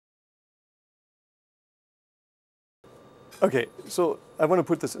Okay, so I want to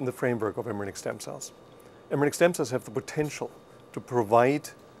put this in the framework of embryonic stem cells. Embryonic stem cells have the potential to provide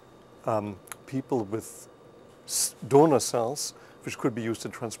people with donor cells which could be used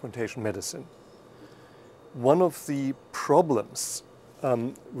in transplantation medicine. One of the problems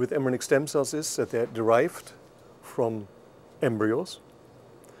with embryonic stem cells is that they're derived from embryos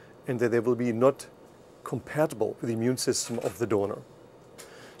and that they will be not compatible with the immune system of the donor.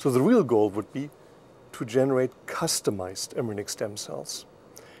 So the real goal would be to generate customized embryonic stem cells.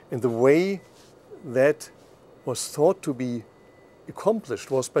 And the way that was thought to be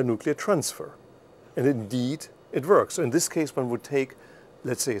accomplished was by nuclear transfer. And indeed, it works. So in this case, one would take,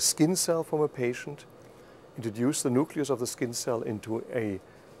 let's say, a skin cell from a patient, introduce the nucleus of the skin cell into an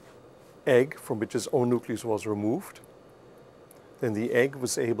egg from which its own nucleus was removed. Then the egg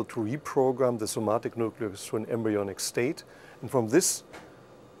was able to reprogram the somatic nucleus to an embryonic state. And from this,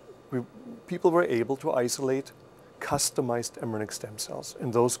 people were able to isolate customized embryonic stem cells.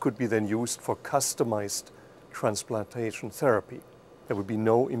 And those could be then used for customized transplantation therapy. There would be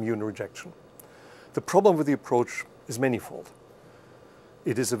no immune rejection. The problem with the approach is manifold.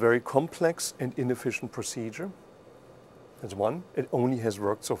 It is a very complex and inefficient procedure. That's one. It only has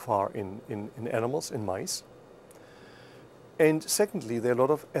worked so far in animals, in mice. And secondly, there are a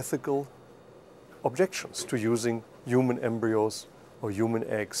lot of ethical objections to using human embryos or human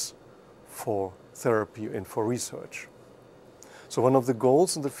eggs for therapy and for research. So one of the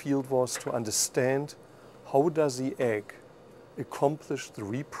goals in the field was to understand how does the egg accomplish the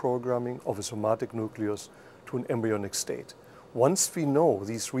reprogramming of a somatic nucleus to an embryonic state. Once we know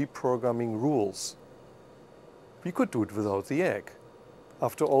these reprogramming rules, we could do it without the egg.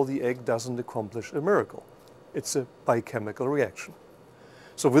 After all, the egg doesn't accomplish a miracle. It's a biochemical reaction.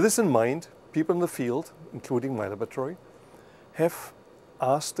 So with this in mind, people in the field, including my laboratory, have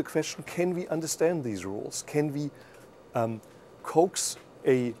asked the question, can we understand these rules? Can we coax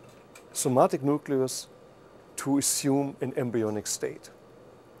a somatic nucleus to assume an embryonic state?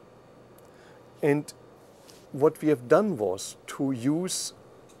 And what we have done was to use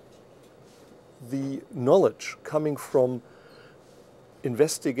the knowledge coming from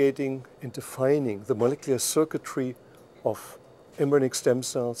investigating and defining the molecular circuitry of embryonic stem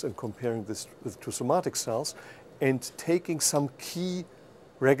cells and comparing this to somatic cells and taking some key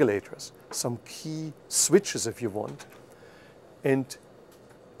regulators, some key switches if you want, and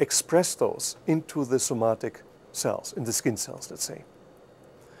express those into the somatic cells, in the skin cells, let's say.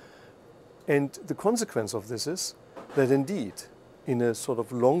 And the consequence of this is that indeed, in a sort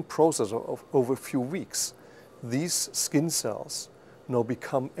of long process of over a few weeks, these skin cells now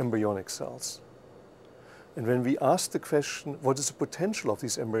become embryonic cells. And when we ask the question, what is the potential of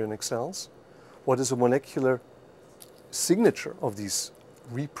these embryonic cells? What is the molecular signature of these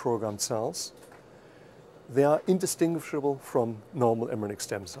reprogrammed cells? They are indistinguishable from normal embryonic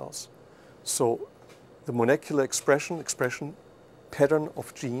stem cells. So the molecular expression pattern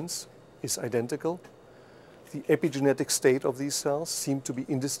of genes is identical. The epigenetic state of these cells seem to be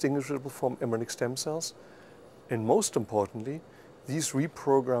indistinguishable from embryonic stem cells. And most importantly, these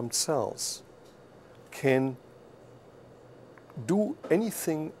reprogrammed cells can do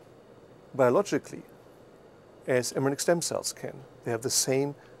anything biologically as embryonic stem cells can. They have the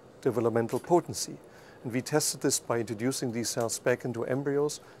same developmental potency. And we tested this by introducing these cells back into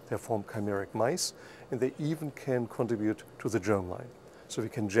embryos. They form chimeric mice, and they even can contribute to the germline. So we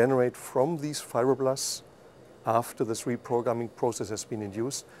can generate from these fibroblasts, after this reprogramming process has been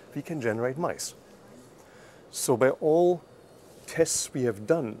induced, we can generate mice. So by all tests we have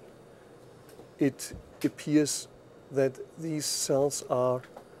done, it appears that these cells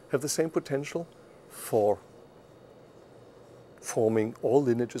have the same potential for forming all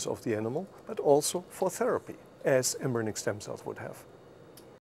lineages of the animal, but also for therapy, as embryonic stem cells would have.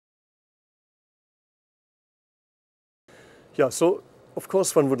 Yeah, so of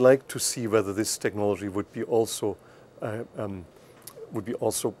course one would like to see whether this technology could be also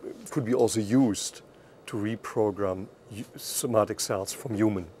used to reprogram somatic cells from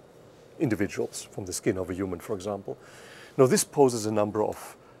human individuals, from the skin of a human, for example. Now this poses a number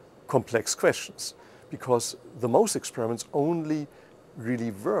of complex questions, because the mouse experiments only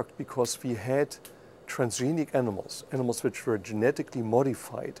really worked because we had transgenic animals which were genetically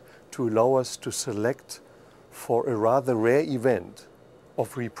modified to allow us to select for a rather rare event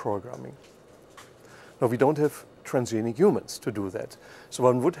of reprogramming. Now we don't have transgenic humans to do that, so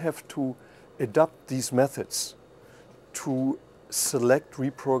one would have to adapt these methods to select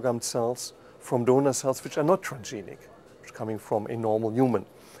reprogrammed cells from donor cells which are not transgenic, which are coming from a normal human.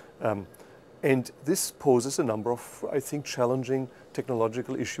 And this poses a number of, I think, challenging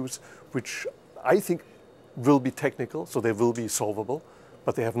technological issues, which I think will be technical, so they will be solvable,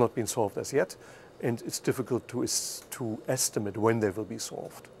 but they have not been solved as yet, and it's difficult to estimate when they will be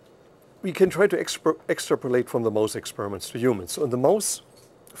solved. We can try to extrapolate from the mouse experiments to humans. So in the mouse,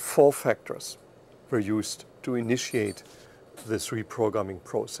 4 factors were used to initiate this reprogramming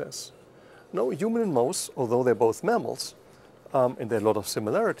process. Now, human and mouse, although they're both mammals, and there are a lot of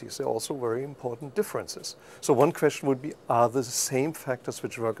similarities, there are also very important differences. So one question would be, are the same factors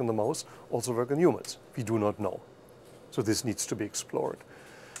which work in the mouse also work in humans? We do not know. So this needs to be explored.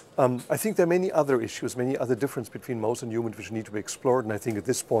 I think there are many other issues, many other differences between mouse and human which need to be explored, and I think at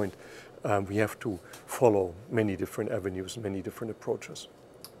this point we have to follow many different avenues, many different approaches.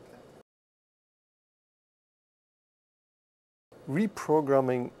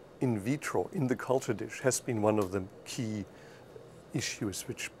 Reprogramming in vitro in the culture dish has been one of the key issues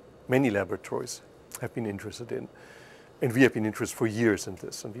which many laboratories have been interested in. And we have been interested for years in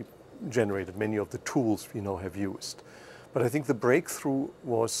this, and we generated many of the tools we now have used. But I think the breakthrough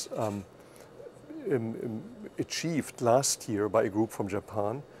was achieved last year by a group from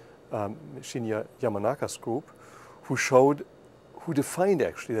Japan, Shinya Yamanaka's group, who defined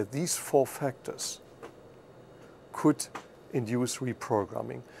actually that these 4 factors could induce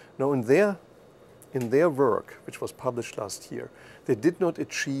reprogramming. Now in their work, which was published last year, they did not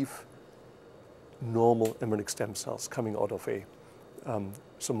achieve normal embryonic stem cells coming out of a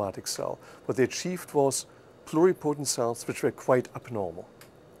somatic cell. What they achieved was pluripotent cells which were quite abnormal.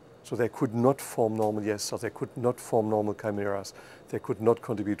 So they could not form normal yes cells, they could not form normal chimeras, they could not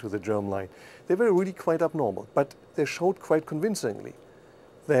contribute to the germline. They were really quite abnormal, but they showed quite convincingly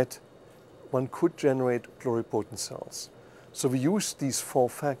that one could generate pluripotent cells. So we used these 4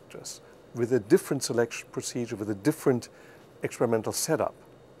 factors with a different selection procedure, with a different experimental setup.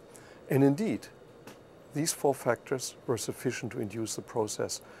 And indeed, these 4 factors were sufficient to induce the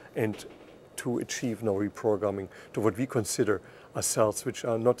process and to achieve now reprogramming to what we consider are cells which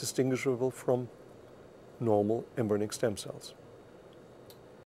are not distinguishable from normal embryonic stem cells.